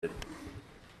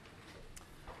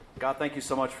God, thank you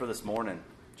so much for this morning,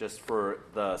 just for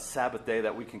the Sabbath day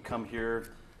that we can come here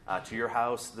to your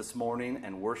house this morning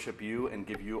and worship you and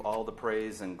give you all the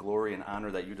praise and glory and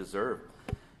honor that you deserve.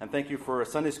 And thank you for a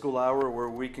Sunday school hour where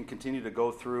we can continue to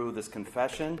go through this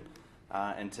confession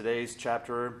and today's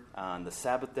chapter on the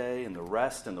Sabbath day and the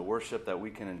rest and the worship that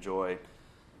we can enjoy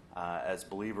as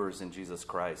believers in Jesus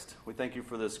Christ. We thank you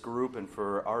for this group and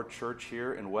for our church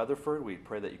here in Weatherford. We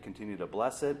pray that you continue to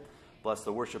bless it. Bless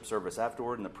the worship service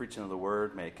afterward and the preaching of the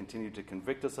word. May it continue to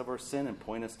convict us of our sin and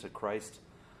point us to Christ,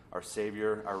 our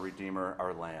Savior, our Redeemer,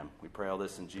 our Lamb. We pray all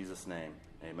this in Jesus' name.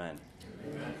 Amen.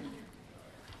 Amen.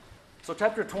 So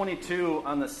chapter 22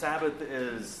 on the Sabbath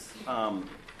is,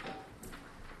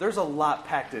 there's a lot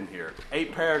packed in here.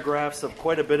 8 paragraphs of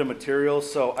quite a bit of material.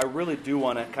 So I really do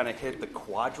want to kind of hit the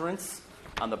quadrants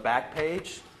on the back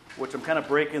page, which I'm kind of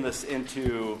breaking this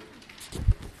into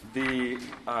the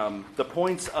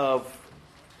points of,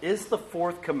 is the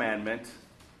fourth commandment,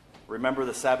 remember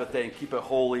the Sabbath day and keep it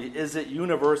holy, is it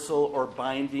universal or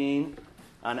binding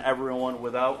on everyone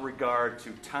without regard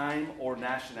to time or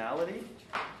nationality?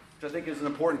 Which I think is an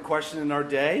important question in our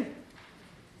day.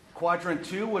 Quadrant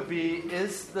 2 would be,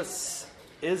 is the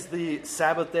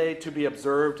Sabbath day to be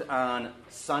observed on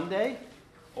Sunday,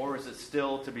 or is it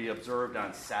still to be observed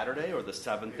on Saturday or the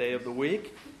seventh day of the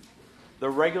week? The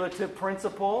regulative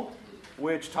principle,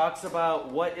 which talks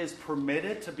about what is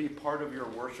permitted to be part of your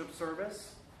worship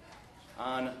service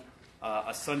on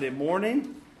a Sunday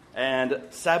morning, and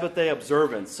Sabbath day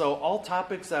observance. So all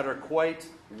topics that are quite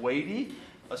weighty,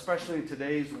 especially in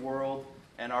today's world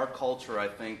and our culture, I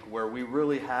think, where we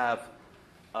really have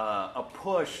a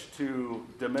push to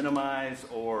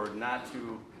deminimize or not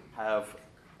to have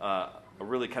a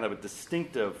really kind of a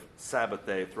distinctive Sabbath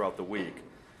day throughout the week.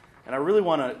 And I really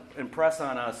want to impress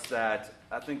on us that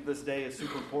I think this day is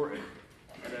super important.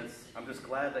 And I'm just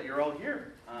glad that you're all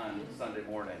here on Sunday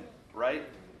morning, right?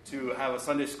 To have a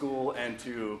Sunday school and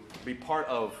to be part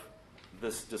of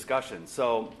this discussion.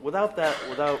 So without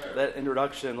that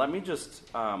introduction, let me just,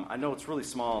 I know it's really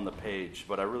small on the page,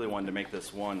 but I really wanted to make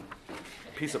this one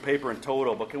piece of paper in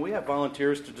total. But can we have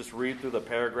volunteers to just read through the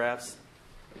paragraphs?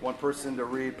 One person to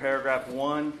read paragraph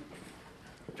 1.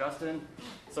 Justin?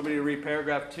 Somebody to read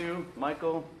paragraph 2.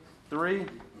 Michael? 3.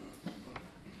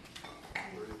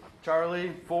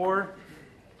 Charlie? 4.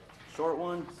 Short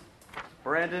ones.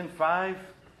 Brandon? 5.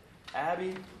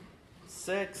 Abby?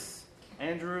 6.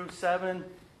 Andrew? 7.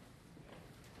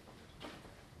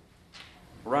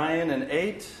 Ryan? And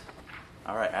 8.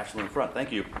 All right, Ashley in front.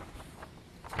 Thank you.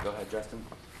 Go ahead, Justin.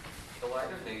 The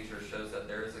light of nature shows that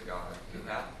there is a God who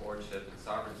hath lordship and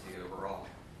sovereignty over all,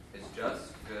 is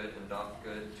just, good, and doth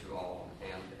good to all,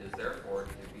 and is therefore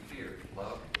to be feared,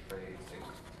 loved, praised, and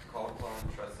called upon,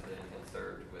 trusted in, and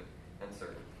served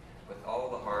with all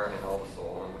the heart and all the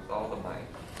soul, and with all the might.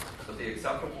 But the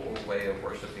acceptable way of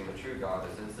worshiping the true God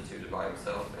is instituted by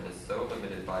himself, and is so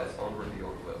limited by his own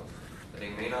revealed will, that he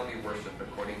may not be worshipped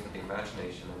according to the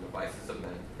imagination and devices of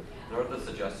men, nor the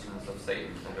suggestions of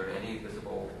Satan under any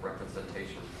visible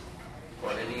representation,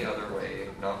 or any other way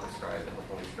not prescribed in the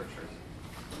Holy Scriptures.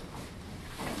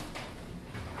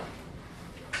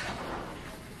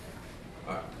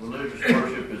 Religious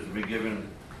worship is to be given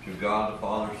to God the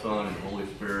Father, Son, and Holy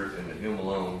Spirit, and to him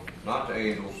alone, not to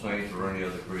angels, saints, or any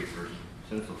other creatures,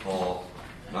 since the fall,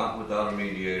 not without a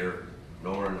mediator,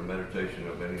 nor in the meditation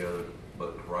of any other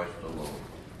but Christ alone.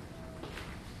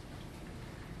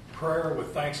 Prayer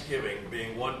with thanksgiving,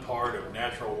 being one part of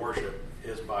natural worship,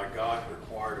 is by God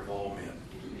required of all men.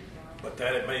 But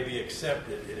that it may be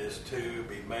accepted, it is to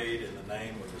be made in the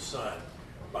name of the Son,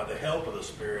 by the help of the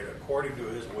Spirit, according to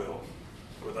his will,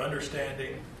 with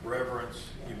understanding, reverence,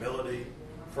 humility,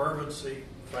 fervency,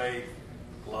 faith,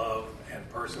 love, and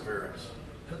perseverance,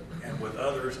 and with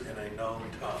others in a known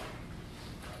tongue.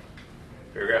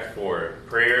 Paragraph 4.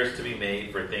 Prayers to be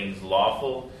made for things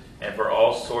lawful and for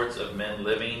all sorts of men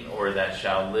living or that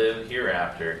shall live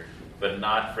hereafter, but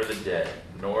not for the dead,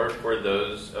 nor for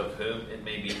those of whom it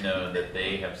may be known that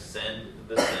they have sinned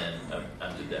the sin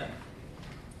unto death.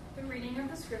 The reading of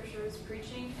the Scriptures,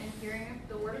 preaching and hearing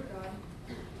the Word of God,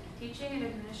 teaching and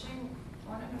admonishing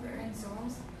one another in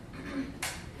psalms,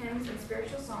 hymns, and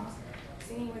spiritual songs,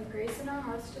 singing with grace in our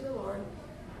hearts to the Lord,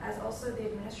 as also the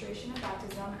administration of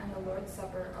baptism and the Lord's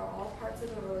Supper are all parts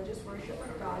of the religious worship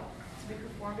of God to be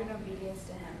performed in obedience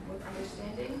to him, with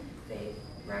understanding, faith,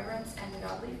 reverence, and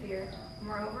godly fear,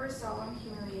 moreover solemn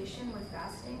humiliation with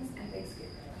fastings and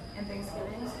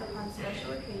thanksgivings upon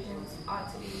special occasions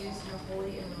ought to be used in a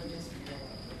holy and religious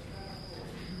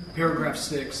manner. Paragraph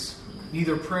 6.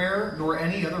 Neither prayer nor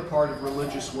any other part of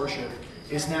religious worship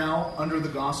is now, under the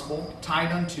gospel,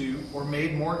 tied unto or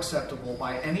made more acceptable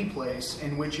by any place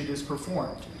in which it is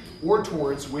performed, or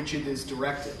towards which it is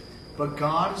directed. But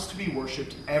God is to be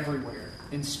worshipped everywhere,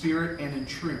 in spirit and in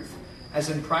truth, as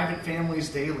in private families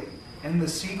daily, and in the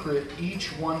secret each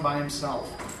one by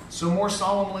himself. So more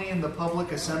solemnly in the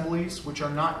public assemblies, which are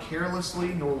not carelessly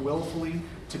nor willfully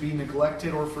to be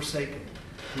neglected or forsaken,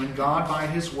 when God by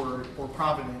his word or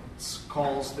providence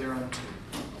calls thereunto.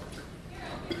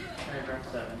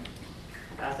 Paragraph 7.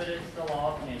 As it is the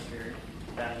law of nature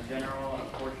that in general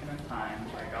a portion of time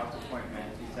by God's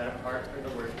appointment be set apart for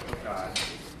the worship of God,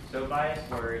 so by his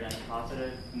word and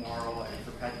positive, moral, and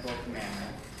perpetual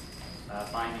commandment,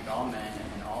 binding all men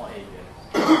and in all ages,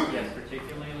 he has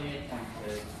particularly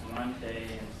appointed one day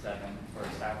in 7 for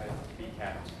a Sabbath to be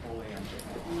kept holy unto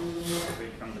him,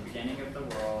 which from the beginning of the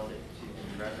world to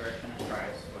the resurrection of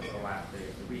Christ was the last day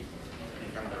of the week,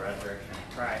 and from the resurrection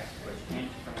of Christ was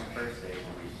changed from the first day of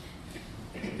the week,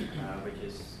 which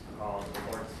is called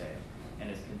the Lord's Day,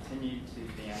 and is continued to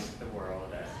the end of the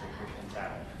world as the Christian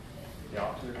Sabbath, the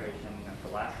observation of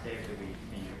the last day of the week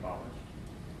being abolished.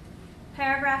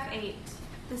 Paragraph 8.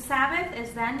 The Sabbath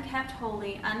is then kept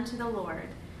holy unto the Lord,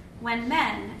 when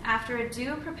men, after a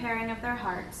due preparing of their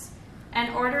hearts,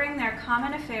 and ordering their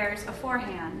common affairs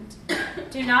aforehand,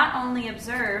 do not only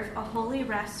observe a holy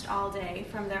rest all day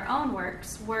from their own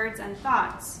works, words, and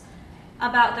thoughts,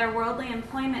 about their worldly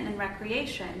employment and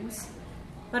recreations,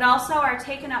 but also are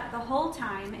taken up the whole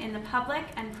time in the public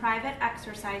and private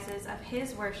exercises of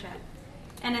his worship,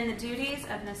 and in the duties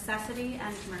of necessity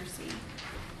and mercy.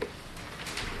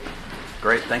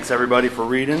 Great. Thanks, everybody, for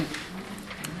reading.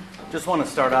 Just want to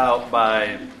start out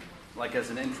by,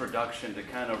 as an introduction, to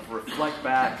kind of reflect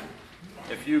back,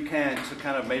 if you can, to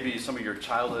kind of maybe some of your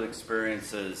childhood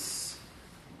experiences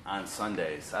on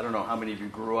Sundays. I don't know how many of you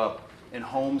grew up in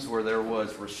homes where there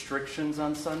was restrictions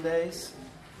on Sundays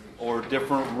or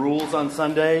different rules on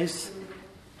Sundays.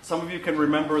 Some of you can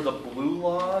remember the blue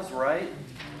laws, right?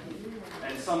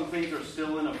 And some things are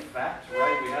still in effect,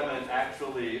 right? We haven't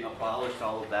actually abolished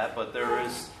all of that, but there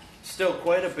is still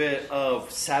quite a bit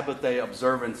of Sabbath day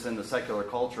observance in the secular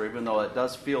culture, even though it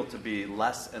does feel to be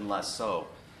less and less so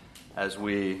as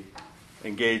we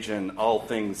engage in all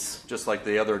things just like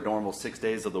the other normal 6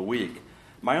 days of the week.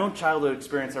 My own childhood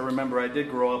experience, I remember I did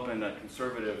grow up in a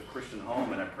conservative Christian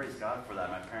home, and I praise God for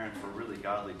that. My parents were really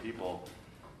godly people.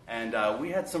 And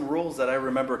we had some rules that I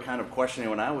remember kind of questioning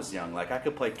when I was young. Like, I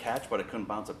could play catch, but I couldn't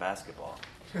bounce a basketball.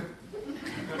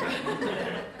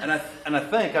 And I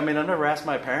think, I never asked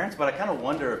my parents, but I kind of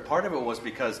wonder if part of it was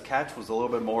because catch was a little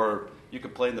bit more, you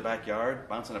could play in the backyard,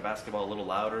 bouncing a basketball a little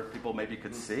louder. People maybe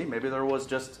could see. Maybe there was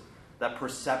just that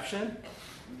perception.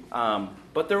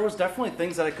 But there was definitely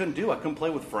things that I couldn't do. I couldn't play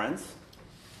with friends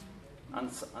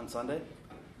on Sunday.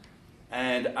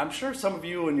 And I'm sure some of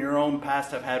you in your own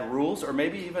past have had rules, or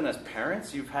maybe even as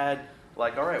parents, you've had, all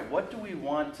right, what do we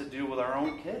want to do with our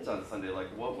own kids on Sunday? Like,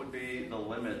 what would be the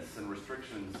limits and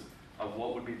restrictions of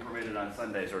what would be permitted on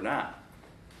Sundays or not?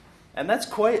 And that's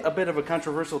quite a bit of a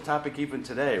controversial topic even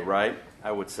today, right?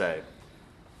 I would say.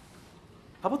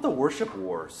 How about the worship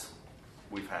wars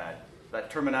we've had? That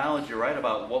terminology, right,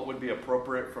 about what would be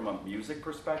appropriate from a music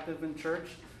perspective in church,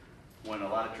 when a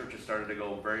lot of churches started to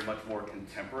go very much more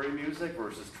contemporary music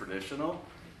versus traditional,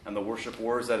 and the worship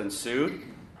wars that ensued.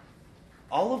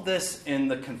 All of this in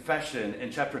the confession in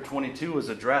chapter 22 is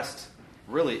addressed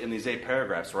really in these 8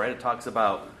 paragraphs, right? It talks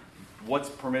about what's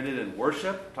permitted in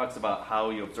worship, it talks about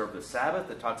how you observe the Sabbath,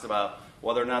 it talks about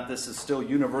whether or not this is still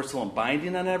universal and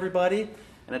binding on everybody,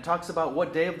 and it talks about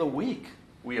what day of the week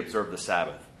we observe the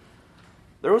Sabbath.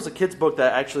 There was a kid's book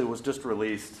that actually was just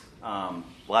released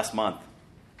last month.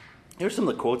 Here's some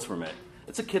of the quotes from it.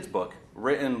 It's a kid's book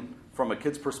written from a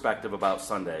kid's perspective about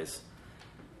Sundays.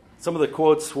 Some of the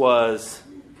quotes was,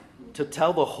 to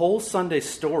tell the whole Sunday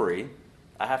story,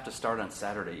 I have to start on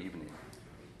Saturday evening,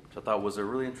 which I thought was a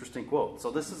really interesting quote.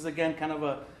 So this is, again, kind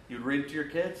of you'd read it to your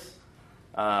kids,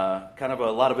 kind of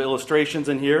a lot of illustrations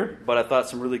in here, but I thought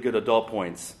some really good adult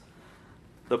points.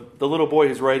 The little boy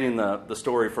who's writing the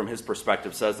story from his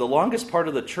perspective says, the longest part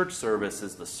of the church service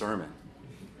is the sermon.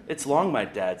 It's long, my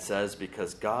dad says,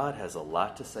 because God has a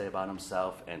lot to say about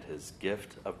himself and his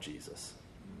gift of Jesus.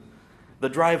 The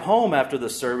drive home after the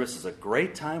service is a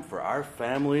great time for our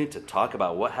family to talk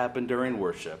about what happened during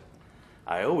worship.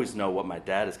 I always know what my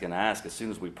dad is going to ask as soon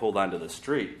as we pulled onto the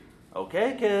street.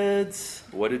 Okay, kids,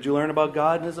 what did you learn about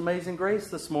God and his amazing grace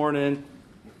this morning?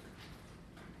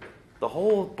 The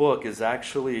whole book is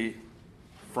actually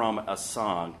from a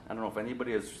song. I don't know if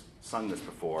anybody has sung this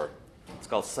before. It's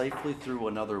called Safely Through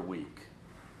Another Week.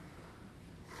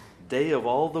 Day of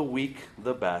all the week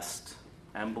the best,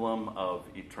 emblem of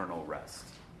eternal rest.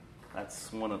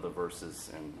 That's one of the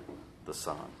verses in the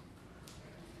song.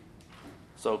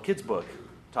 So, kids' book,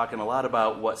 talking a lot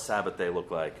about what Sabbath day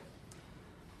looked like.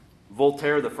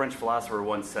 Voltaire, the French philosopher,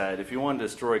 once said, if you wanted to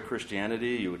destroy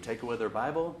Christianity, you would take away their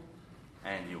Bible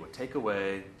and you would take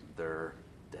away their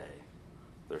day,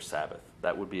 their Sabbath.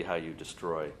 That would be how you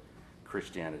destroy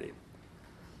Christianity.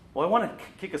 Well, I want to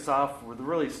kick us off with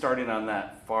really starting on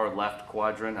that far left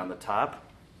quadrant on the top,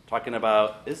 talking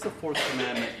about, is the fourth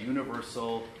commandment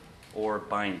universal or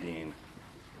binding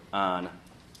on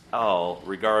all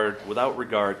without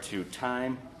regard to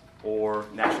time or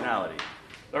nationality?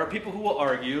 There are people who will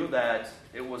argue that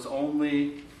it was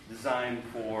only designed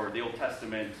for the Old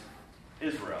Testament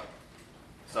Israel.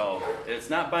 So it's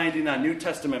not binding on New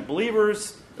Testament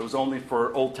believers. It was only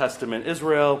for Old Testament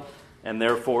Israel, and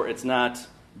therefore it's not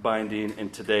binding in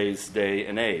today's day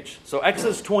and age. So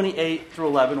Exodus 28 through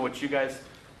 11, which you guys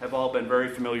have all been very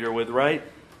familiar with, right?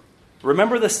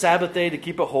 Remember the Sabbath day to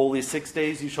keep it holy. 6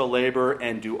 days you shall labor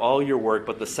and do all your work,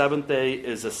 but the seventh day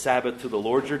is a Sabbath to the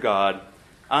Lord your God.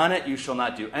 On it you shall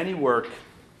not do any work,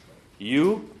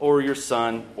 you or your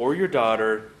son or your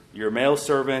daughter, your male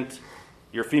servant,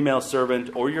 your female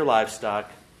servant, or your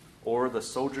livestock, or the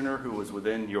sojourner who is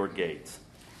within your gates.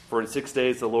 For in 6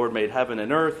 days the Lord made heaven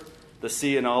and earth, the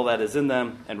sea and all that is in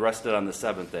them, and rested on the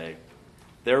seventh day.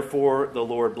 Therefore the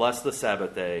Lord blessed the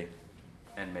Sabbath day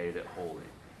and made it holy.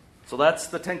 So that's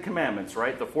the 10 Commandments,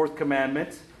 right? The fourth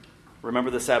commandment, remember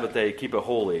the Sabbath day, keep it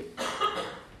holy.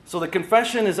 So the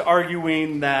confession is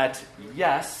arguing that,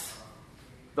 yes,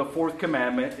 the fourth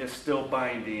commandment is still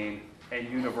binding and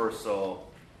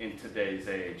universal in today's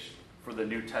age for the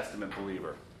New Testament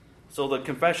believer. So the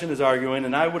confession is arguing,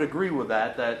 and I would agree with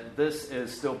that this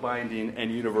is still binding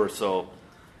and universal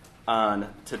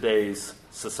on today's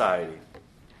society.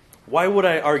 Why would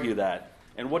I argue that?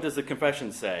 And what does the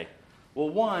confession say? Well,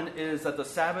 one is that the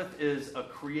Sabbath is a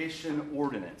creation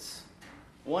ordinance.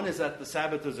 One is that the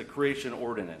Sabbath is a creation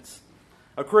ordinance.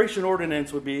 A creation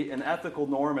ordinance would be an ethical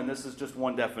norm, and this is just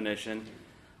one definition,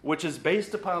 which is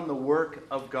based upon the work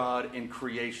of God in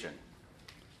creation.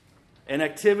 An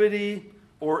activity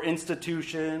or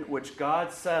institution which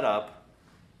God set up,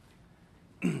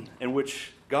 in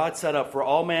which God set up for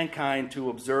all mankind to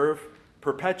observe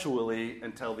perpetually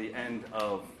until the end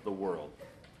of the world.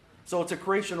 So it's a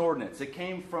creation ordinance. It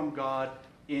came from God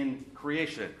in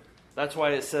creation. That's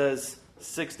why it says,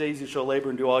 6 days you shall labor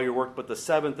and do all your work, but the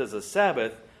seventh is a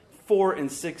Sabbath. For in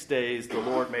 6 days the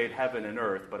Lord made heaven and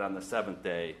earth, but on the seventh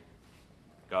day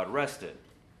God rested.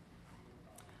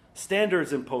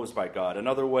 Standards imposed by God,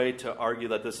 another way to argue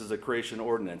that this is a creation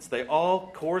ordinance. They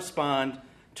all correspond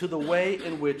to the way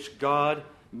in which God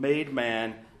made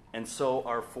man, and so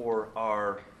are for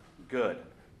our good.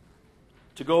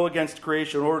 To go against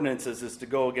creation ordinances is to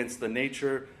go against the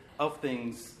nature of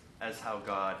things as how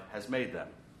God has made them.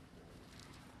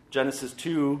 Genesis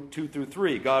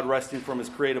 2:2-3, God resting from his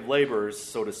creative labors,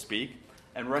 so to speak,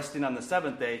 and resting on the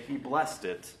seventh day, he blessed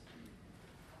it.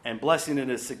 And blessing it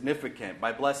is significant.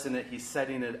 By blessing it, he's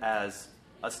setting it as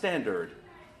a standard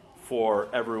for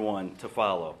everyone to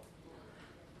follow.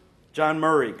 John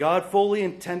Murray, God fully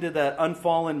intended that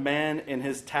unfallen man in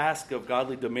his task of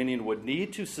godly dominion would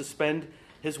need to suspend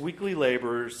his weekly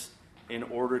labors in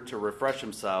order to refresh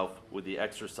himself with the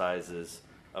exercises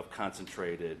of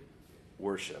concentrated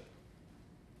worship.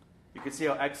 You can see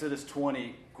how Exodus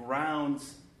 20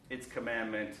 grounds its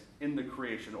commandment in the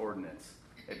creation ordinance.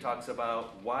 It talks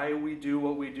about why we do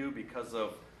what we do because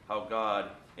of how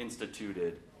God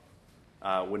instituted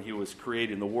when he was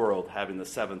creating the world, having the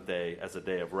seventh day as a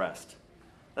day of rest.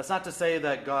 That's not to say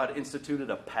that God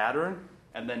instituted a pattern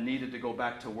and then needed to go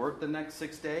back to work the next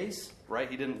 6 days, right?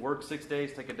 He didn't work 6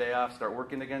 days, take a day off, start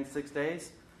working again 6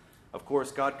 days. Of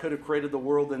course, God could have created the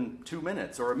world in 2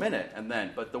 minutes or a minute,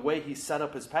 but the way he set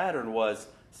up his pattern was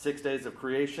 6 days of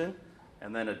creation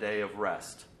and then a day of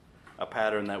rest, a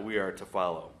pattern that we are to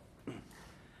follow.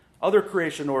 Other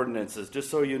creation ordinances, just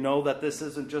so you know that this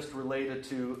isn't just related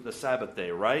to the Sabbath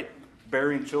day, right?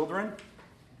 Bearing children,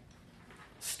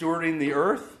 stewarding the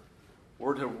earth,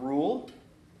 or to rule,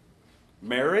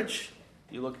 marriage.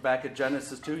 You look back at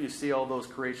Genesis 2, you see all those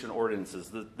creation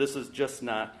ordinances. This is just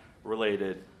not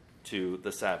related to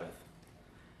the Sabbath.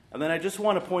 And then I just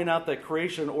want to point out that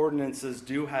creation ordinances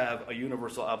do have a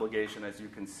universal obligation, as you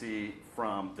can see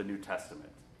from the New Testament.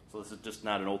 So this is just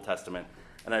not an Old Testament.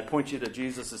 And I point you to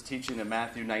Jesus' teaching in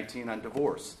Matthew 19 on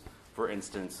divorce, for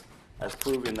instance, as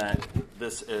proving that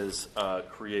this is a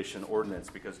creation ordinance,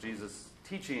 because Jesus'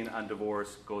 teaching on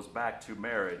divorce goes back to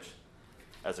marriage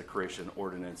as a creation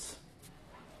ordinance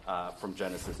from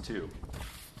Genesis 2.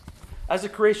 As a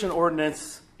creation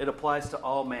ordinance, it applies to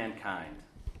all mankind.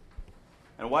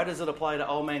 And why does it apply to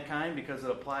all mankind? Because it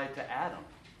applied to Adam,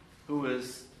 who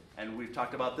is, and we've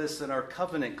talked about this in our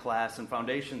covenant class and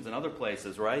foundations and other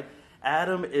places, right?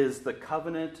 Adam is the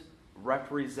covenant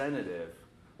representative,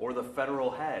 or the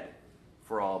federal head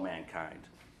for all mankind.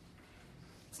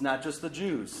 It's not just the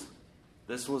Jews.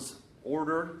 This was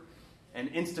ordered and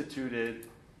instituted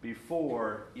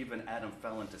before even Adam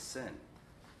fell into sin.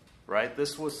 Right?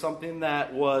 This was something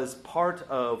that was part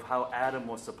of how Adam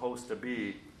was supposed to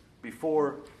be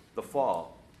before the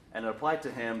fall. And it applied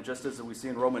to him just as we see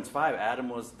in Romans 5. Adam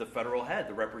was the federal head,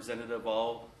 the representative of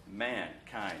all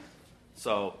mankind.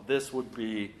 So this would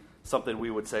be something we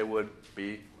would say would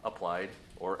be applied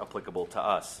or applicable to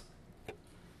us.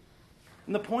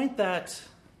 And the point that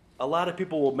a lot of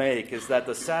people will make is that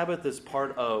the Sabbath is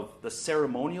part of the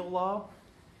ceremonial law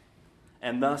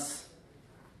and thus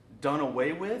done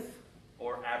away with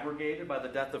or abrogated by the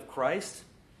death of Christ.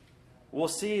 We'll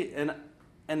see,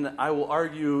 and I will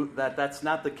argue that that's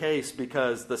not the case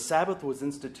because the Sabbath was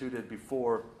instituted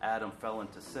before Adam fell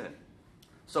into sin.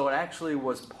 So it actually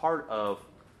was part of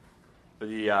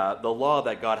the law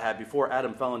that God had before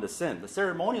Adam fell into sin. The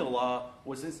ceremonial law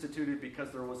was instituted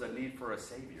because there was a need for a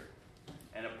Savior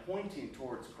and a pointing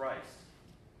towards Christ.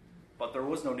 But there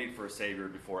was no need for a Savior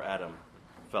before Adam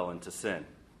fell into sin.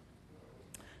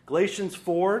 Galatians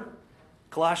 4,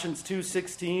 Colossians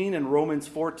 2:16, and Romans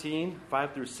 14,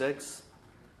 5 through 6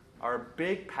 are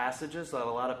big passages that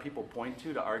a lot of people point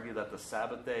to argue that the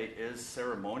Sabbath day is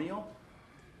ceremonial.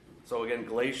 So again,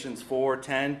 Galatians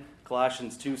 4:10,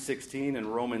 Colossians 2:16, and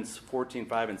Romans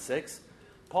 14:5 and 6.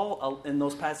 Paul, in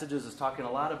those passages, is talking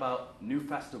a lot about new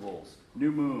festivals,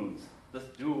 new moons,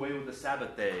 do away with the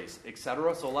Sabbath days,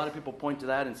 etc. So a lot of people point to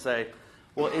that and say,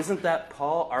 well, isn't that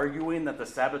Paul arguing that the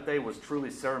Sabbath day was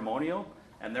truly ceremonial?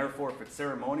 And therefore, if it's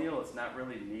ceremonial, it's not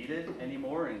really needed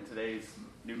anymore in today's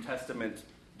New Testament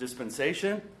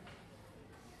dispensation?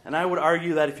 And I would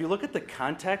argue that if you look at the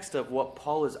context of what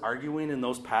Paul is arguing in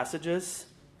those passages,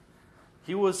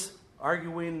 he was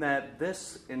arguing that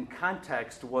this, in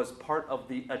context, was part of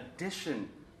the addition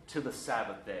to the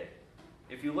Sabbath day.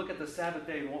 If you look at the Sabbath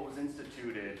day and what was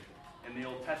instituted in the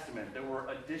Old Testament, there were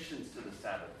additions to the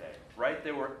Sabbath day, right?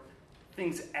 There were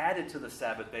things added to the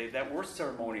Sabbath day that were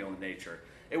ceremonial in nature.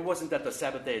 It wasn't that the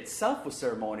Sabbath day itself was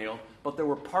ceremonial, but there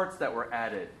were parts that were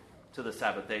added to the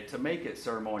Sabbath day to make it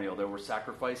ceremonial. There were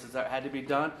sacrifices that had to be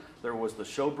done. There was the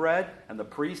showbread and the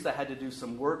priest that had to do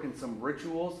some work and some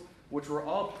rituals, which were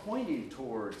all pointing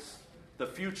towards the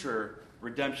future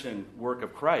redemption work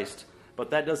of Christ. But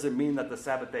that doesn't mean that the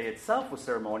Sabbath day itself was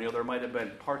ceremonial. There might have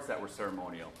been parts that were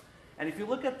ceremonial. And if you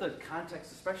look at the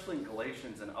context, especially in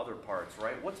Galatians and other parts,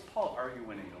 right, what's Paul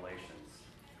arguing in Galatians?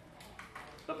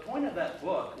 The point of that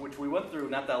book, which we went through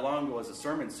not that long ago as a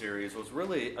sermon series, was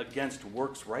really against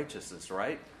works righteousness,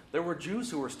 right? There were Jews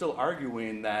who were still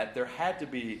arguing that there had to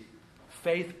be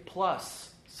faith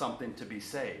plus something to be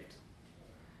saved.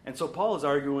 And so Paul is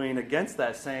arguing against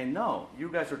that, saying, no, you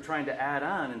guys are trying to add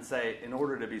on and say, in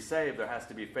order to be saved, there has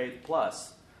to be faith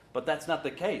plus. But that's not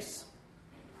the case.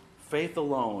 Faith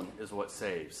alone is what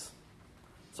saves.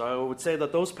 So I would say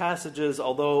that those passages,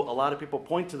 although a lot of people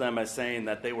point to them as saying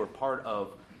that they were part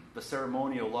of the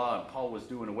ceremonial law and Paul was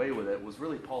doing away with it, was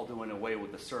really Paul doing away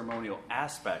with the ceremonial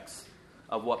aspects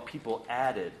of what people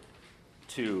added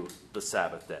to the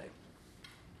Sabbath day.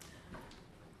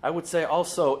 I would say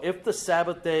also, if the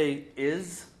Sabbath day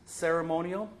is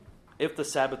ceremonial, if the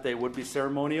Sabbath day would be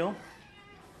ceremonial,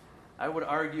 I would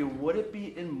argue, would it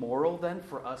be immoral then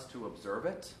for us to observe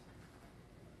it?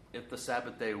 If the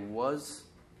Sabbath day was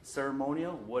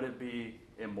ceremonial, would it be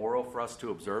immoral for us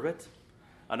to observe it?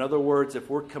 In other words, if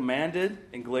we're commanded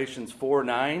in Galatians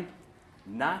 4:9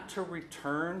 not to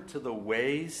return to the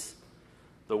ways,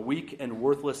 the weak and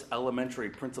worthless elementary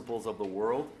principles of the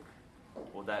world,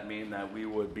 would that mean that we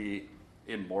would be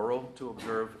immoral to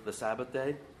observe the Sabbath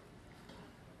day?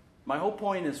 My whole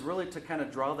point is really to kind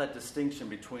of draw that distinction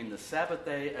between the Sabbath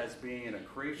day as being a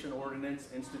creation ordinance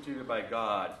instituted by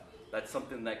God, that's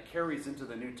something that carries into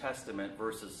the New Testament,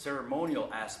 versus ceremonial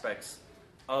aspects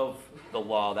of the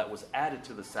law that was added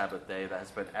to the Sabbath day that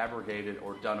has been abrogated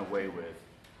or done away with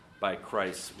by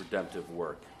Christ's redemptive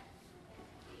work.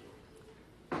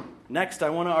 Next, I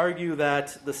want to argue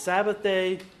that the Sabbath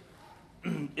day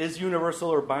is universal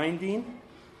or binding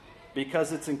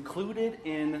because it's included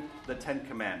in the Ten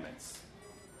Commandments.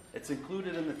 It's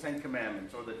included in the Ten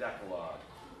Commandments or the Decalogue.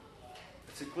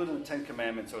 It's included in the Ten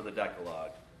Commandments or the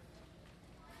Decalogue.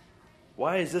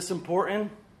 Why is this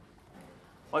important?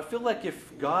 Well, I feel like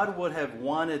if God would have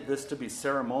wanted this to be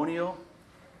ceremonial,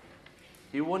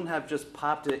 he wouldn't have just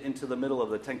popped it into the middle of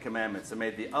the Ten Commandments and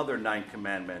made the other 9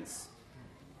 commandments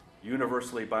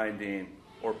universally binding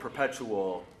or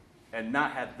perpetual and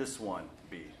not have this one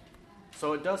be.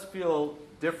 So it does feel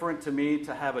different to me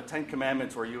to have a 10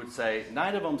 commandments where you would say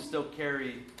 9 of them still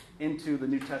carry into the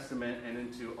New Testament and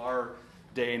into our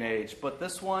day and age. But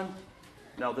this one,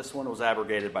 no, this one was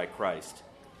abrogated by Christ.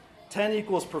 10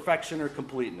 equals perfection or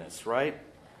completeness, right?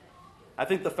 I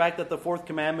think the fact that the 4th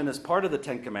commandment is part of the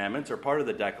 10 commandments or part of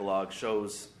the Decalogue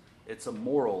shows it's a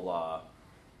moral law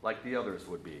like the others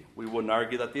would be. We wouldn't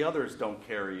argue that the others don't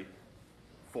carry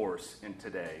force in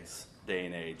today's day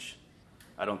and age.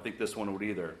 I don't think this one would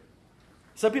either.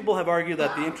 Some people have argued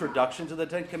that the introduction to the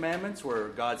 10 commandments, where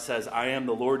God says, I am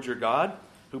the Lord your God,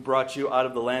 who brought you out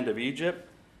of the land of Egypt,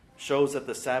 shows that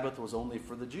the Sabbath was only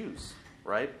for the Jews,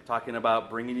 right? Talking about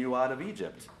bringing you out of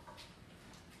Egypt.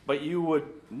 But you would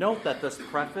note that this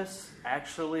preface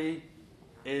actually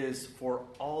is for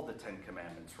all the 10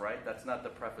 commandments, right? That's not the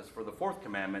preface for the 4th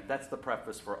commandment. That's the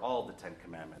preface for all the 10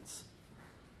 commandments,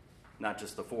 not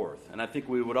just the 4th. And I think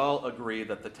we would all agree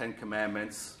that the 10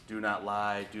 commandments, do not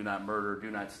lie, do not murder,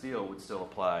 do not steal, would still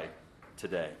apply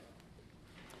today.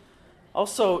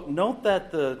 Also, note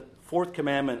that the 4th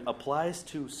commandment applies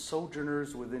to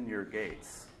sojourners within your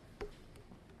gates,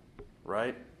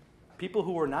 right? People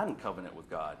who were not in covenant with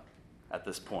God at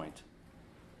this point.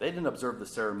 They didn't observe the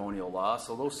ceremonial law,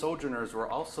 so those sojourners were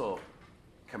also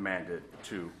commanded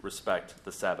to respect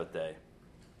the Sabbath day.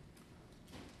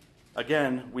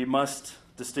 Again, we must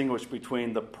distinguish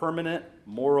between the permanent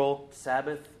moral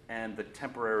Sabbath and the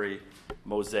temporary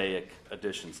Mosaic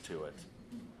additions to it.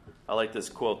 I like this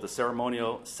quote: the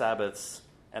ceremonial Sabbaths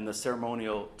and the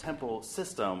ceremonial temple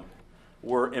system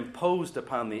were imposed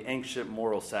upon the ancient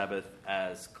moral Sabbath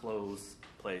as clothes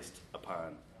placed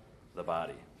upon the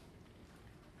body.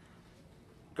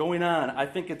 Going on, I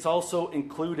think it's also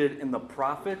included in the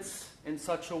prophets in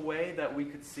such a way that we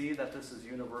could see that this is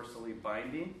universally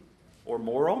binding or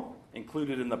moral,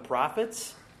 included in the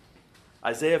prophets.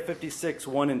 Isaiah 56,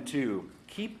 1 and 2.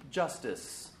 Keep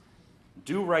justice,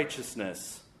 do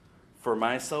righteousness, for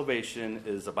my salvation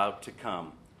is about to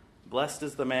come. Blessed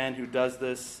is the man who does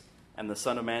this, and the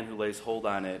Son of Man who lays hold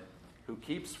on it, who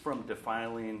keeps from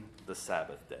defiling the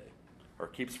Sabbath day, or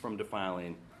keeps from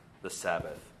defiling the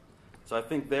Sabbath. So I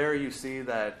think there you see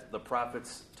that the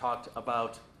prophets talked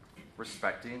about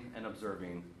respecting and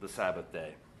observing the Sabbath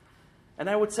day. And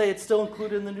I would say it's still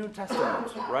included in the New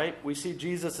Testament, right? We see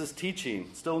Jesus' teaching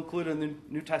still included in the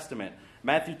New Testament.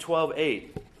 Matthew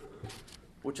 12:8,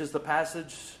 which is the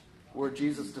passage where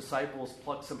Jesus' disciples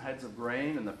plucked some heads of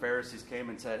grain, and the Pharisees came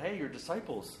and said, hey, your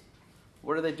disciples,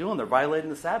 what are they doing? They're violating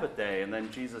the Sabbath day. And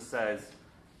then Jesus says,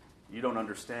 you don't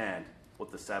understand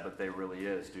what the Sabbath day really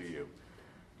is, do you?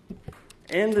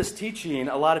 In this teaching,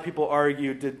 a lot of people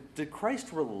argue, did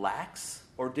Christ relax,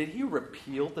 or did he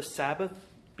repeal the Sabbath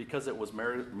because it was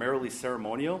merely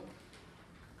ceremonial?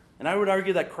 And I would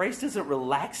argue that Christ isn't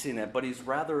relaxing it, but he's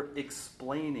rather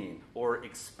explaining or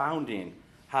expounding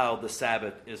how the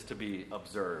Sabbath is to be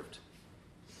observed.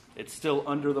 It's still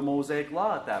under the Mosaic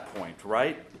law at that point,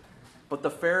 right? But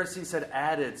the Pharisees had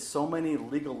added so many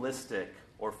legalistic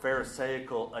or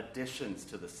Pharisaical additions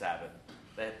to the Sabbath.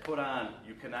 They had put on,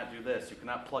 you cannot do this, you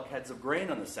cannot pluck heads of grain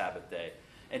on the Sabbath day.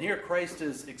 And here Christ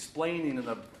is explaining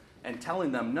and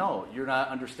telling them, no, you're not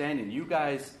understanding. You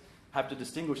guys have to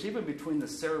distinguish even between the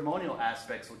ceremonial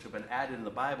aspects which have been added in the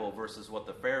Bible versus what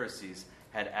the Pharisees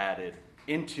had added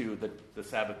into the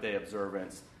Sabbath day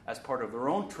observance as part of their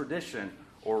own tradition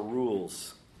or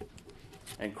rules.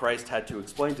 And Christ had to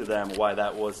explain to them why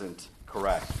that wasn't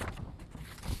correct.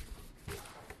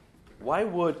 Why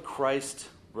would Christ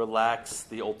relax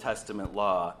the Old Testament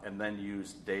law and then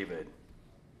use David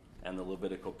and the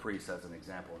Levitical priests as an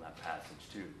example in that passage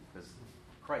too? Because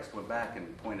Christ went back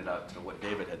and pointed out to what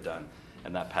David had done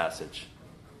in that passage.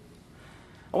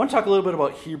 I want to talk a little bit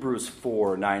about Hebrews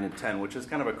 4, 9, and 10, which is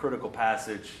kind of a critical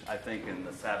passage, I think, in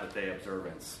the Sabbath day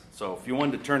observance. So if you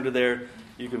wanted to turn to there,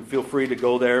 you can feel free to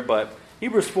go there. But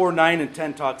Hebrews 4, 9, and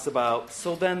 10 talks about,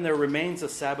 so then there remains a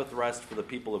Sabbath rest for the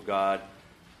people of God.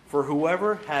 For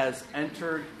whoever has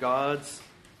entered God's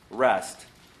rest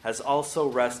has also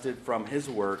rested from his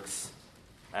works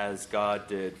as God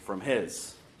did from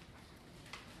his.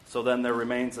 So then there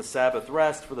remains a Sabbath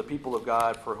rest for the people of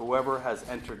God, for whoever has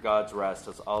entered God's rest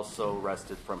has also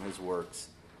rested from his works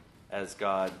as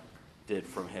God did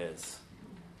from his.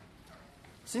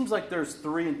 Seems like there's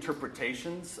 3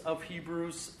 interpretations of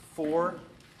Hebrews 4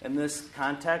 in this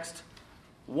context.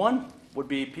 One would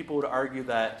be people would argue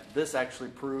that this actually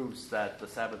proves that the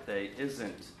Sabbath day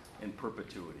isn't in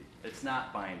perpetuity. It's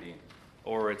not binding,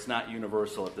 or it's not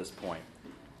universal at this point.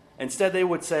 Instead, they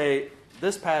would say,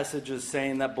 this passage is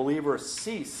saying that believers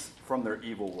cease from their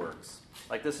evil works.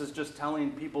 Like this is just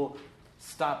telling people,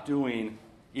 stop doing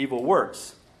evil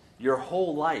works. Your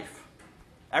whole life,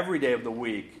 every day of the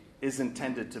week, is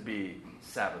intended to be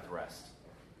Sabbath rest.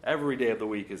 Every day of the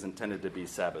week is intended to be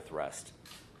Sabbath rest.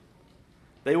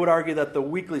 They would argue that the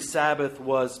weekly Sabbath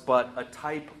was but a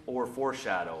type or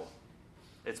foreshadow.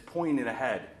 It's pointing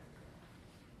ahead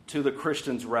to the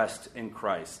Christian's rest in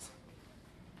Christ.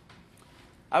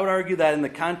 I would argue that in the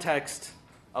context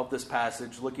of this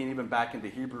passage, looking even back into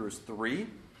Hebrews 3,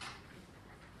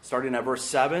 starting at verse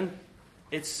 7,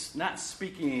 it's not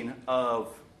speaking of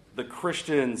the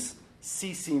Christians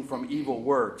ceasing from evil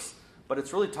works, but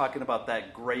it's really talking about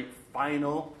that great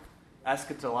final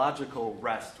eschatological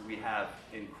rest we have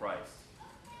in Christ.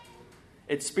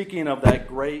 It's speaking of that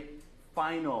great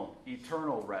final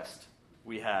eternal rest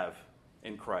we have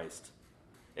in Christ.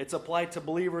 It's applied to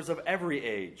believers of every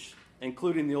age,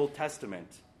 including the Old Testament,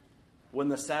 when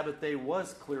the Sabbath day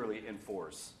was clearly in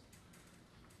force.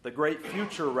 The great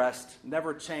future rest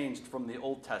never changed from the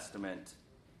Old Testament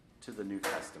to the New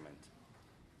Testament.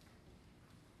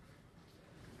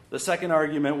 The second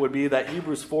argument would be that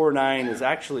Hebrews 4:9 is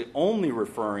actually only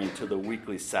referring to the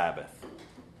weekly Sabbath,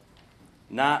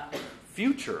 not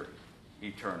future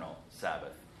eternal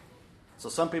Sabbath. So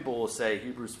some people will say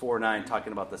Hebrews 4:9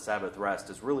 talking about the Sabbath rest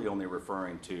is really only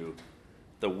referring to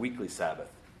the weekly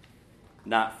Sabbath,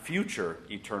 not future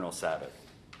eternal Sabbath.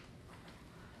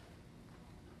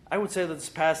 I would say that this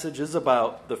passage is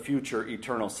about the future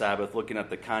eternal Sabbath, looking at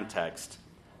the context,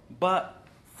 but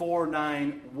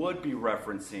 4:9 would be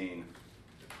referencing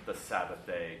the Sabbath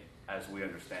day as we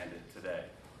understand it today.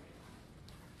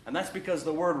 And that's because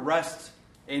the word rest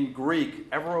in Greek,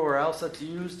 everywhere else that's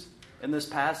used in this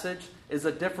passage, is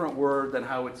a different word than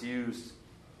how it's used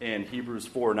in Hebrews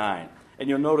 4:9. And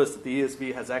you'll notice that the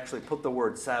ESV has actually put the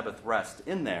word Sabbath rest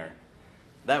in there.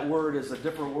 That word is a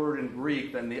different word in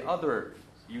Greek than the other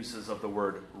uses of the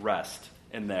word rest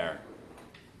in there.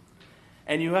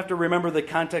 And you have to remember the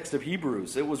context of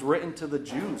Hebrews. It was written to the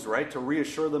Jews, right, to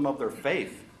reassure them of their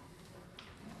faith.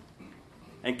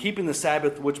 And keeping the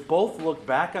Sabbath, which both look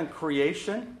back on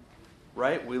creation,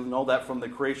 right? We know that from the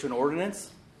creation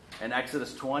ordinance in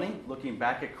Exodus 20, looking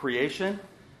back at creation.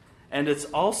 And it's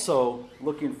also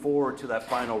looking forward to that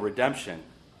final redemption,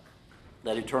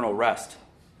 that eternal rest.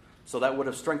 So that would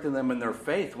have strengthened them in their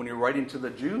faith. When you're writing to the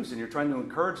Jews and you're trying to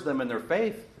encourage them in their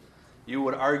faith, you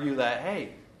would argue that,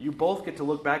 hey, you both get to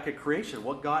look back at creation,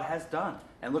 what God has done,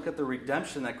 and look at the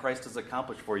redemption that Christ has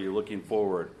accomplished for you looking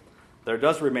forward. There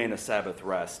does remain a Sabbath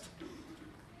rest.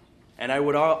 And I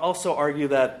would also argue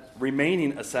that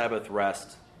remaining a Sabbath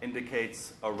rest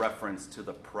indicates a reference to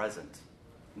the present,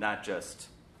 not just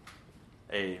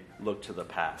a look to the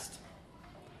past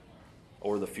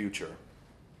or the future.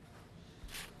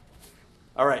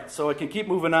 All right, so I can keep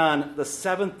moving on. The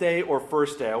seventh day or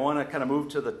first day. I want to kind of move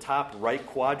to the top right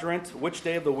quadrant. Which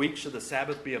day of the week should the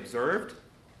Sabbath be observed?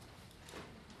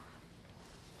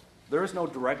 There is no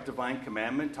direct divine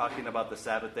commandment talking about the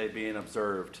Sabbath day being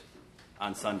observed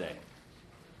on Sunday.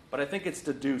 But I think it's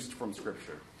deduced from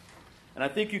Scripture. And I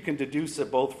think you can deduce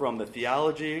it both from the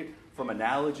theology, from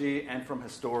analogy, and from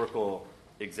historical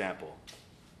example.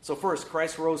 So first,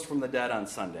 Christ rose from the dead on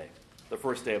Sunday, the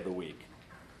first day of the week.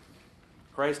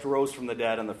 Christ rose from the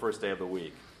dead on the first day of the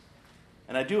week.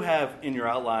 And I do have in your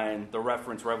outline the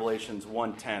reference Revelations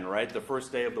 1:10, right? The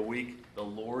first day of the week, the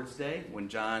Lord's Day, when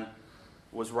John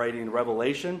was writing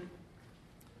Revelation.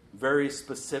 Very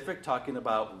specific, talking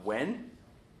about when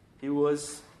he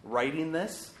was writing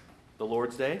this, the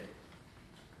Lord's Day.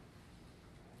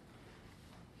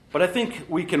 But I think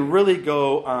we can really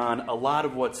go on a lot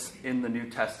of what's in the New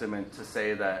Testament to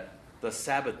say that the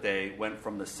Sabbath day went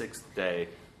from the sixth day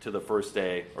to the first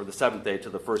day, or the seventh day to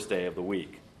the first day of the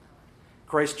week.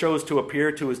 Christ chose to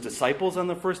appear to his disciples on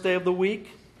the first day of the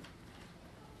week.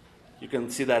 You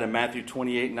can see that in Matthew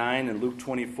 28:9 and Luke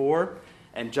 24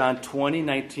 and John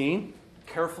 20:19.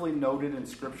 Carefully noted in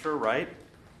Scripture, right?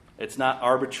 It's not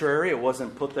arbitrary. It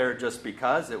wasn't put there just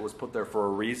because. It was put there for a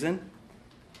reason.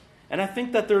 And I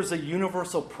think that there's a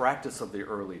universal practice of the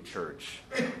early church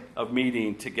of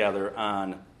meeting together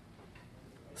on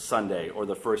Sunday, or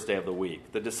the first day of the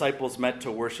week. The disciples met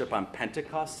to worship on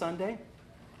Pentecost Sunday,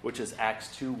 which is Acts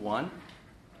 2:1.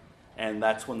 And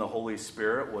that's when the Holy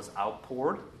Spirit was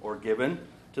outpoured or given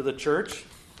to the church.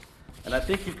 And I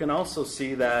think you can also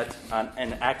see that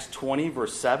in Acts 20,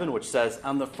 verse 7, which says,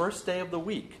 on the first day of the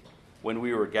week, when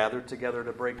we were gathered together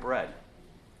to break bread.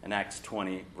 In Acts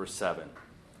 20, verse 7.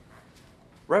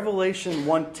 Revelation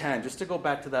 1:10, just to go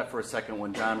back to that for a second,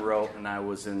 when John wrote and I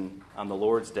was on the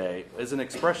Lord's Day, is an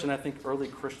expression I think early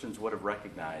Christians would have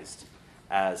recognized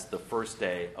as the first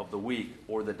day of the week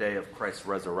or the day of Christ's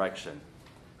resurrection.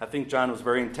 I think John was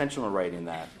very intentional in writing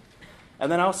that. And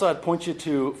then also I'd point you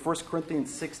to 1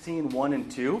 Corinthians 16, 1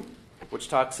 and 2, which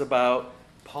talks about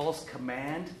Paul's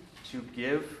command to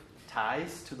give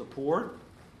tithes to the poor.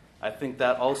 I think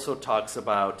that also talks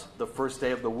about the first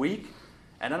day of the week.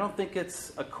 And I don't think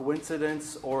it's a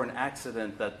coincidence or an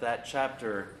accident that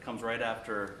chapter comes right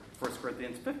after 1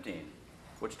 Corinthians 15,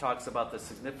 which talks about the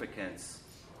significance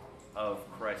of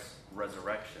Christ's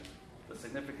resurrection. The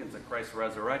significance of Christ's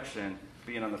resurrection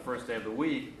being on the first day of the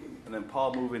week, and then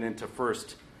Paul moving into 1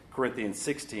 Corinthians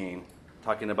 16,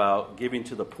 talking about giving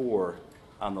to the poor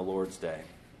on the Lord's Day.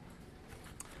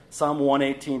 Psalm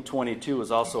 118:22 is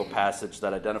also a passage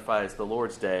that identifies the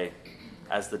Lord's Day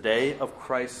as the day of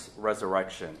Christ's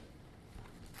resurrection,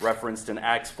 referenced in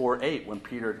Acts 4:8 when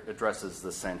Peter addresses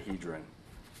the Sanhedrin.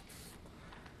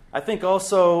 I think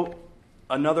also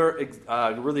another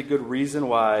really good reason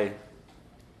why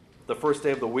the first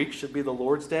day of the week should be the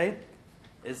Lord's Day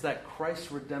is that Christ's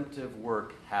redemptive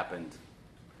work happened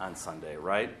on Sunday,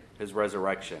 right? His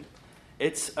resurrection.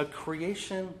 It's a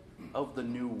creation of the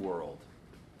new world.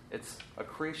 It's a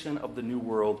creation of the new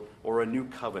world or a new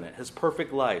covenant. His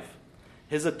perfect life,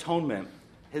 His atonement,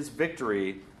 His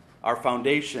victory are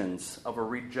foundations of a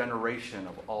regeneration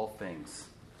of all things.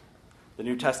 The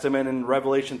New Testament in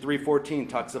Revelation 3:14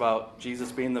 talks about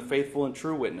Jesus being the faithful and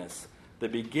true witness, the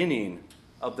beginning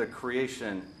of the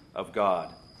creation of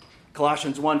God.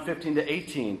 Colossians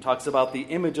 1:15-18 talks about the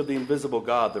image of the invisible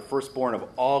God, the firstborn of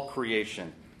all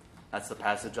creation. That's the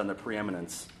passage on the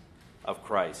preeminence of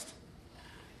Christ.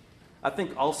 I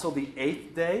think also the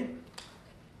 8th day,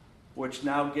 which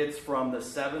now gets from the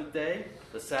 7th day,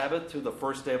 the Sabbath, to the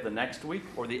first day of the next week,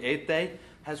 or the 8th day,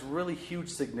 has really huge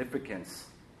significance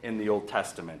in the Old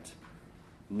Testament.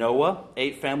 Noah,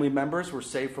 8 family members were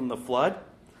saved from the flood.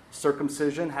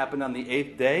 Circumcision happened on the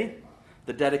 8th day.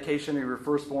 The dedication of your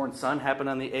firstborn son happened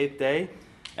on the 8th day.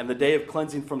 And the day of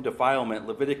cleansing from defilement,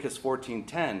 Leviticus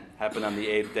 14:10, happened on the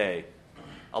 8th day.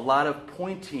 A lot of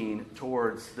pointing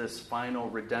towards this final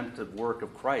redemptive work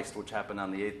of Christ, which happened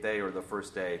on the 8th day or the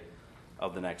first day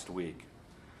of the next week.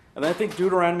 And then I think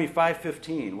Deuteronomy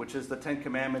 5:15, which is the 10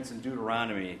 Commandments in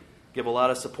Deuteronomy, give a lot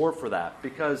of support for that.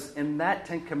 Because in that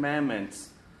 10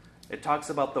 Commandments, it talks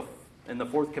about in the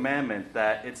 4th commandment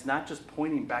that it's not just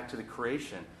pointing back to the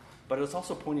creation, but it's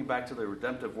also pointing back to the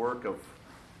redemptive work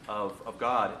of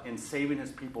God in saving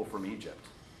His people from Egypt.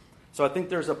 So I think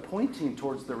there's a pointing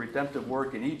towards the redemptive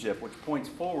work in Egypt, which points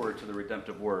forward to the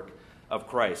redemptive work of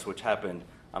Christ, which happened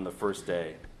on the first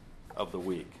day of the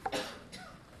week.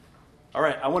 All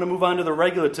right, I want to move on to the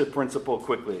regulative principle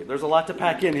quickly. There's a lot to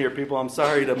pack in here, people. I'm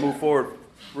sorry to move forward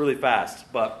really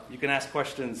fast, but you can ask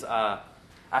questions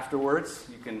afterwards.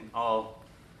 You can all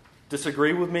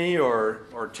disagree with me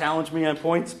or challenge me on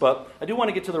points, but I do want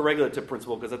to get to the regulative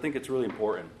principle because I think it's really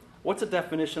important. What's the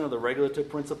definition of the regulative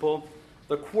principle?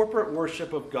 The corporate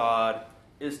worship of God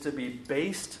is to be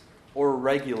based or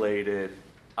regulated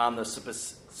on the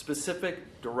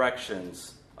specific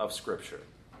directions of Scripture.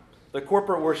 The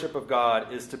corporate worship of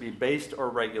God is to be based or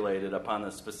regulated upon the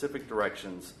specific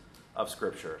directions of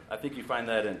Scripture. I think you find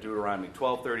that in Deuteronomy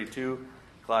 12:32,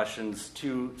 Colossians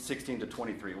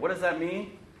 2:16-23. What does that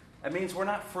mean? It means we're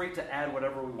not free to add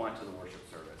whatever we want to the worship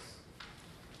service.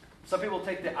 Some people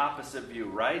take the opposite view,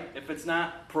 right? If it's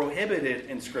not prohibited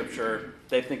in Scripture,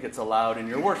 they think it's allowed in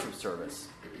your worship service.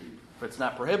 If it's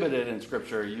not prohibited in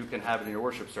Scripture, you can have it in your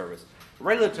worship service. The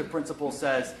regulative principle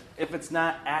says if it's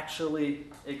not actually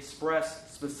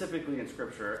expressed specifically in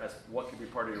Scripture as what can be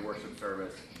part of your worship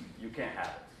service, you can't have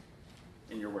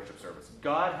it in your worship service.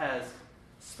 God has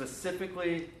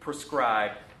specifically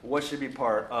prescribed what should be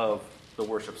part of the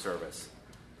worship service.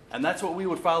 And that's what we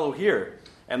would follow here.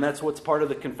 And that's what's part of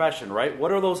the confession, right?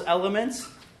 What are those elements?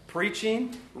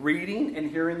 Preaching, reading,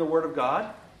 and hearing the Word of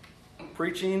God.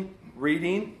 Preaching,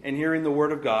 reading, and hearing the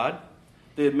Word of God.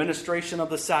 The administration of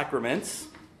the sacraments.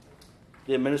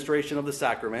 The administration of the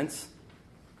sacraments.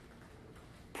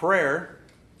 Prayer,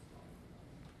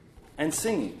 and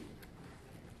singing.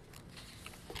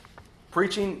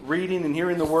 Preaching, reading, and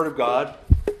hearing the Word of God.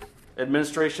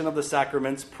 Administration of the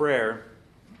sacraments, prayer,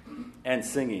 and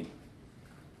singing.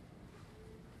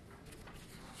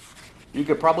 You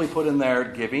could probably put in there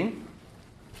giving,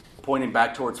 pointing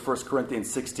back towards 1 Corinthians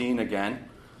 16 again,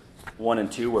 1 and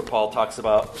 2, where Paul talks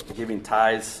about giving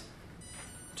tithes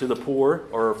to the poor,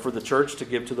 or for the church to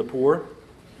give to the poor.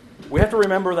 We have to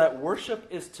remember that worship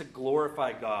is to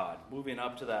glorify God. Moving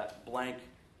up to that blank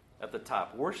at the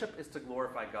top. Worship is to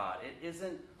glorify God. It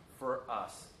isn't for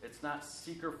us. It's not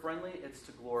seeker-friendly. It's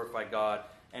to glorify God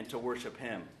and to worship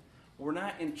Him. We're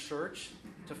not in church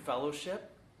to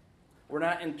fellowship. We're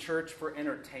not in church for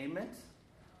entertainment.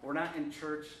 We're not in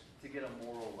church to get a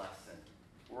moral lesson.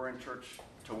 We're in church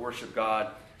to worship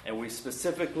God, and we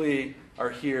specifically are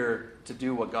here to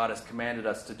do what God has commanded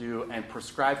us to do and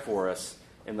prescribed for us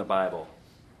in the Bible.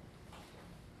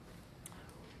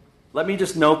 Let me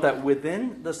just note that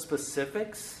within the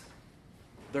specifics,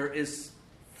 there is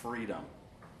freedom,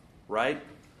 right?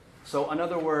 So in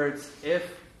other words,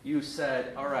 if you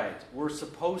said, all right, we're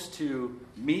supposed to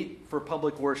meet for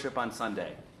public worship on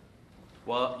Sunday,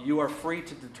 well, you are free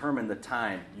to determine the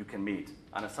time you can meet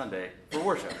on a Sunday for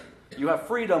worship. You have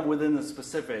freedom within the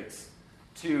specifics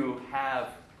to have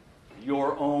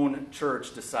your own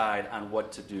church decide on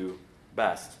what to do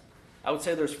best. I would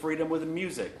say there's freedom within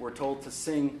music. We're told to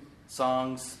sing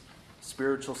songs,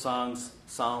 spiritual songs,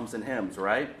 psalms, and hymns,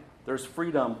 right? There's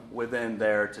freedom within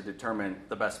there to determine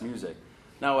the best music.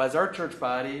 Now, as our church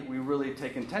body, we really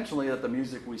take intentionally that the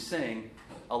music we sing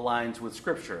aligns with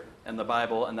Scripture and the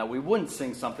Bible, and that we wouldn't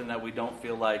sing something that we don't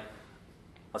feel like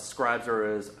ascribes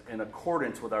or is in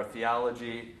accordance with our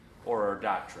theology or our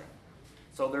doctrine.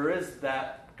 So there is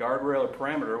that guardrail or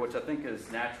parameter, which I think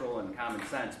is natural and common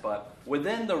sense, but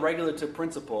within the regulative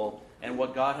principle and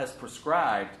what God has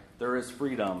prescribed, there is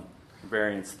freedom,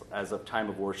 variance as of time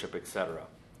of worship, etc.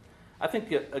 I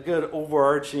think a good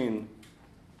overarching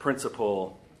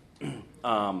principle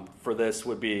for this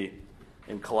would be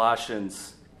in 1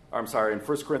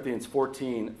 Corinthians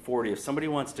 14:40. If somebody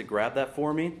wants to grab that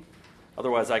for me,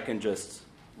 otherwise I can just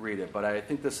read it. But I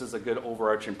think this is a good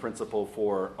overarching principle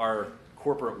for our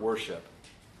corporate worship.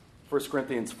 1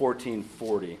 Corinthians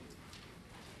 14:40.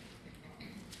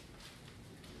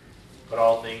 But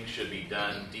all things should be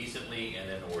done decently and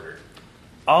in order.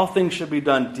 All things should be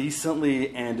done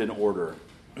decently and in order.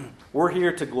 We're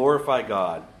here to glorify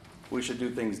God. We should do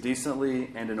things decently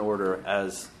and in order,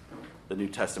 as the New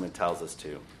Testament tells us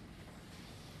to.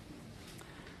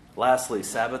 Lastly,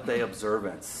 Sabbath day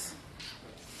observance.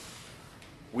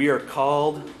 We are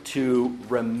called to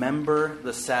remember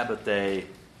the Sabbath day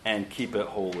and keep it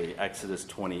holy. Exodus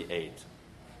 28.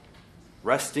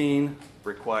 Resting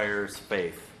requires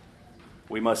faith.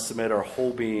 We must submit our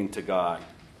whole being to God.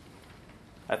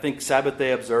 I think Sabbath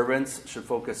day observance should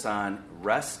focus on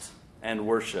rest and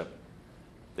worship.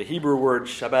 The Hebrew word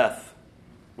Shabbat,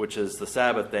 which is the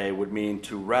Sabbath day, would mean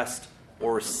to rest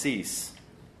or cease.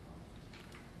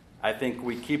 I think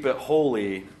we keep it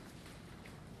holy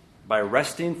by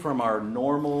resting from our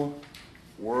normal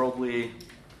worldly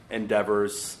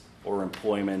endeavors or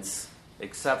employments,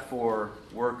 except for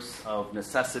works of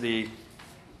necessity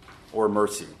or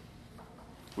mercy.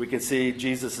 We can see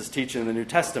Jesus' teaching in the New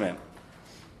Testament.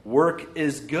 Work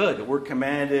is good. We're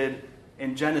commanded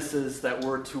in Genesis that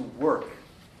we're to work.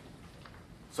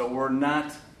 So we're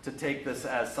not to take this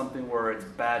as something where it's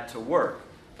bad to work.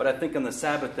 But I think on the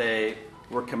Sabbath day,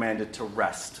 we're commanded to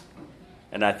rest.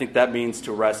 And I think that means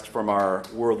to rest from our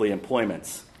worldly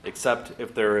employments, except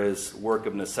if there is work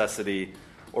of necessity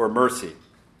or mercy.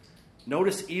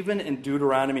 Notice even in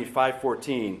Deuteronomy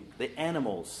 5:14, the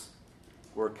animals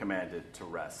were commanded to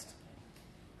rest.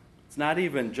 It's not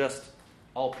even just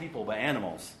all people, but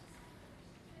animals.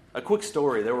 A quick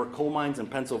story. There were coal mines in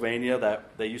Pennsylvania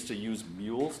that they used to use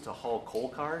mules to haul coal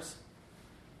cars.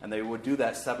 And they would do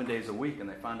that 7 days a week. And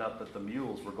they found out that the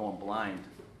mules were going blind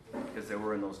because they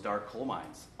were in those dark coal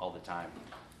mines all the time.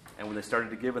 And when they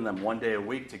started giving them 1 day a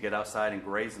week to get outside and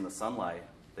graze in the sunlight,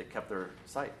 they kept their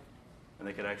sight. And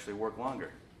they could actually work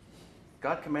longer.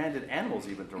 God commanded animals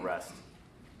even to rest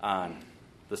on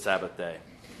the Sabbath day.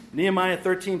 Nehemiah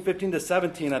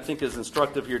 13:15-17, I think, is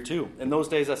instructive here too. In those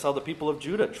days I saw the people of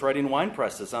Judah treading wine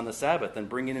presses on the Sabbath and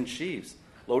bringing in sheaves,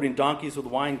 loading donkeys with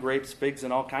wine, grapes, figs,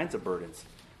 and all kinds of burdens,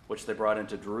 which they brought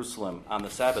into Jerusalem on the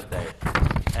Sabbath day.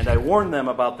 And I warned them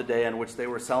about the day on which they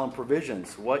were selling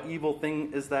provisions. What evil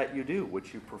thing is that you do,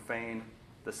 which you profane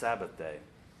the Sabbath day?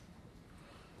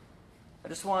 I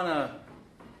just want to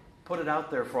put it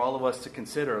out there for all of us to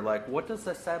consider, like, what does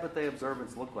the Sabbath day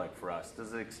observance look like for us?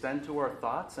 Does it extend to our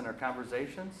thoughts and our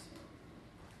conversations?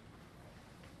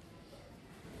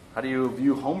 How do you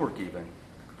view homework even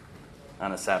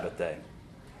on a Sabbath day?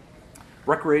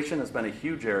 Recreation has been a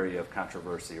huge area of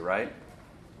controversy, right?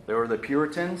 There were the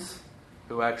Puritans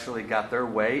who actually got their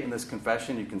way in this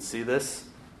confession. You can see this,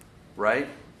 right?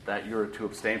 That you're to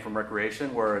abstain from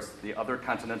recreation, whereas the other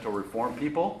Continental Reformed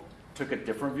people took a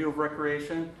different view of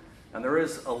recreation. And there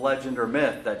is a legend or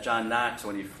myth that John Knox,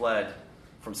 when he fled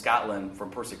from Scotland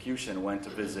from persecution, went to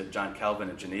visit John Calvin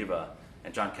in Geneva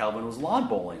And John Calvin was lawn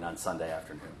bowling on Sunday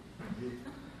afternoon.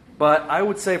 But I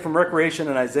would say from recreation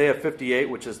in Isaiah 58,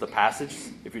 which is the passage,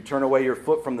 if you turn away your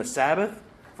foot from the Sabbath,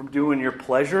 from doing your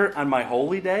pleasure on my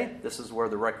holy day, this is where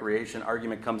the recreation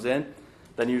argument comes in,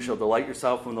 then you shall delight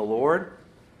yourself in the Lord.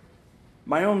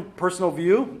 My own personal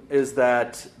view is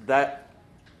that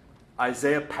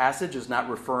Isaiah passage is not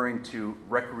referring to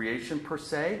recreation per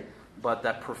se, but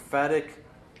that prophetic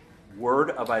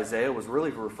word of Isaiah was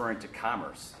really referring to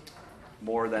commerce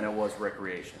more than it was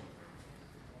recreation.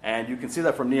 And you can see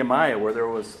that from Nehemiah, where there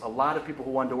was a lot of people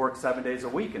who wanted to work 7 days a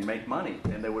week and make money,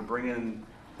 and they would bring in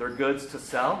their goods to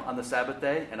sell on the Sabbath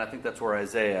day, and I think that's where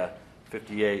Isaiah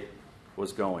 58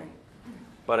 was going.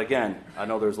 But again, I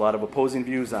know there's a lot of opposing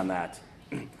views on that.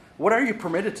 What are you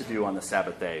permitted to do on the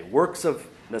Sabbath day? Works of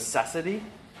necessity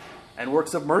and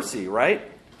works of mercy, right?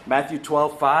 Matthew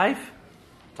 12:5,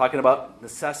 talking about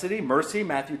necessity, mercy.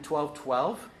 Matthew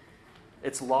 12:12,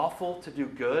 it's lawful to do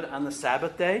good on the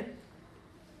Sabbath day.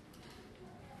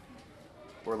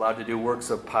 We're allowed to do works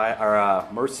of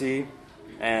mercy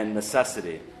and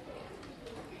necessity.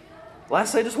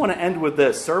 Lastly, I just want to end with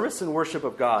this. Service and worship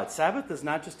of God. Sabbath is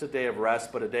not just a day of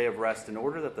rest, but a day of rest in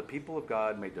order that the people of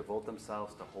God may devote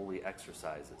themselves to holy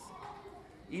exercises.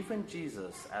 Even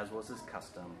Jesus, as was his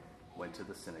custom, went to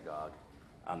the synagogue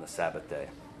on the Sabbath day.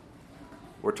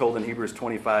 We're told in Hebrews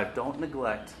 25, don't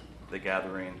neglect the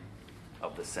gathering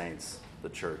of the saints, the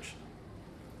church.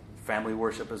 Family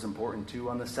worship is important too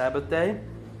on the Sabbath day.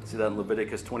 See that in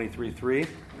Leviticus 23:3.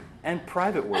 And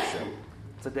private worship.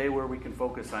 It's a day where we can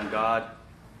focus on God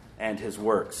and his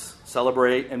works.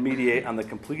 Celebrate and mediate on the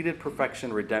completed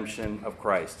perfection redemption of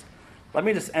Christ. Let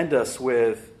me just end us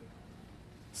with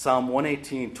Psalm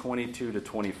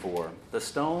 118:22-24. The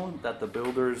stone that the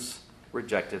builders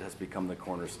rejected has become the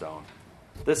cornerstone.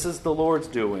 This is the Lord's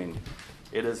doing.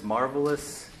 It is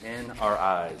marvelous in our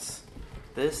eyes.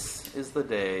 This is the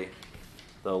day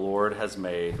the Lord has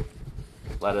made.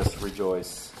 Let us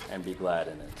rejoice and be glad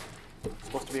in it. It's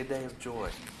supposed to be a day of joy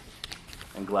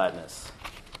and gladness.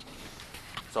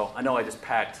 So I know I just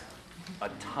packed a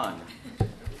ton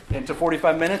into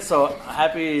 45 minutes, so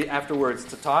happy afterwards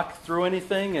to talk through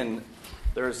anything, and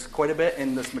there's quite a bit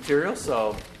in this material,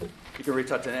 so you can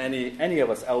reach out to any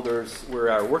of us elders.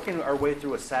 We're working our way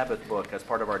through a Sabbath book as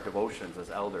part of our devotions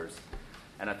as elders,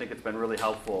 and I think it's been really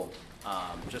helpful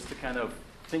just to kind of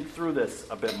think through this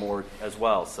a bit more as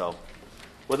well. So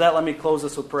with that, let me close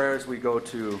this with prayer as we go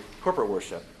to corporate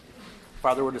worship.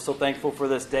 Father, we're just so thankful for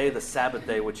this day, the Sabbath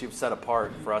day, which you've set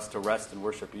apart for us to rest and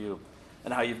worship you,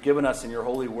 and how you've given us in your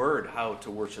holy word how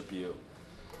to worship you,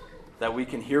 that we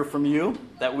can hear from you,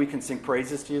 that we can sing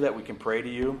praises to you, that we can pray to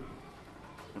you.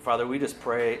 And Father, we just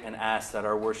pray and ask that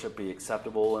our worship be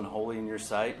acceptable and holy in your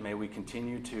sight. May we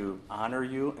continue to honor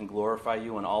you and glorify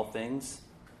you in all things.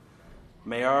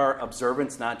 May our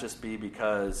observance not just be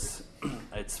because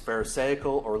it's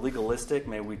pharisaical or legalistic.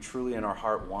 May we truly in our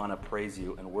heart want to praise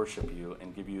you and worship you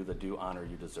and give you the due honor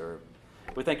you deserve.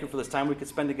 We thank you for this time we could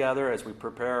spend together as we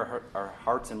prepare our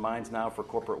hearts and minds now for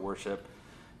corporate worship.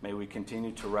 May we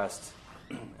continue to rest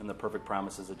in the perfect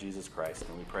promises of Jesus Christ.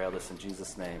 And we pray all this in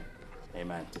Jesus' name.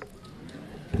 Amen.